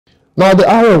Now, the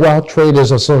Arewa Traders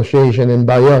Association in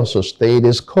Bayelsa State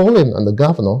is calling on the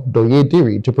Governor Douye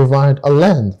Diri to provide a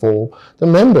land for the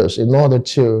members in order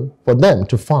for them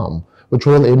to farm, which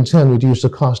will in turn reduce the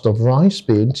cost of rice,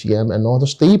 beans, yam, and other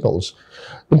staples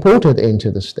imported into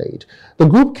the state. The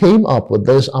group came up with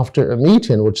this after a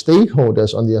meeting with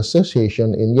stakeholders on the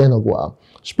association in Yenagoa.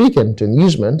 Speaking to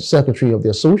newsmen, Secretary of the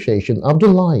Association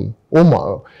Abdullahi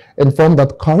Omar informed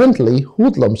that currently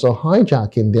hoodlums are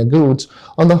hijacking their goods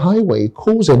on the highway,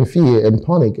 causing fear and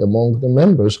panic among the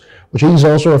members, which is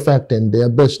also affecting their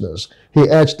business. He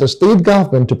urged the state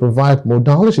government to provide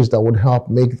modalities that would help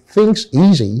make things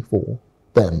easy for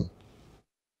them.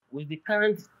 With the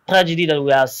current tragedy that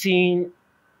we are seeing,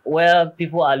 where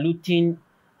people are looting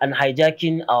and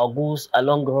hijacking our goods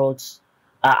along roads,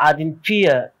 are adding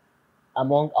fear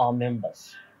among our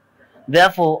members.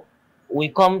 Therefore, we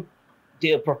come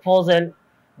to a proposal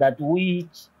that we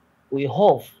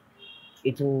hope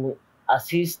it will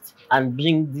assist and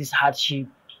bring this hardship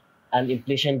and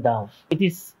inflation down. It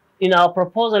is in our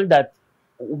proposal that,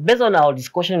 based on our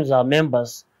discussion with our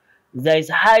members, there is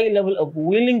a high level of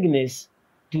willingness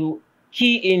to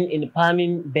key in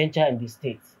farming venture in the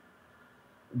state.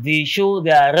 They show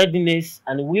their readiness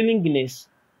and willingness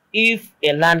if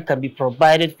a land can be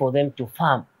provided for them to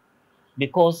farm,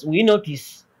 because we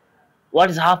notice what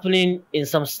is happening in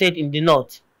some states in the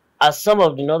north, as some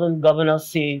of the northern governors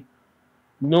say,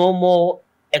 no more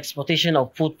exportation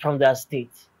of food from their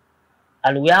state,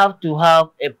 and we have to have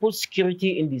a food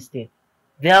security in the state.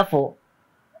 Therefore,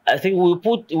 I think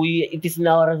it is in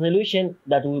our resolution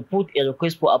that we put a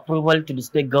request for approval to the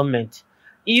state government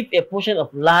if a portion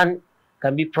of land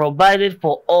can be provided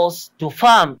for us to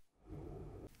farm.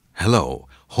 Hello,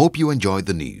 hope you enjoyed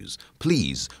the news.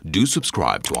 Please do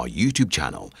subscribe to our YouTube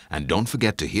channel and don't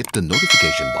forget to hit the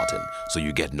notification button so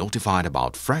you get notified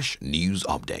about fresh news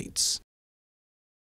updates.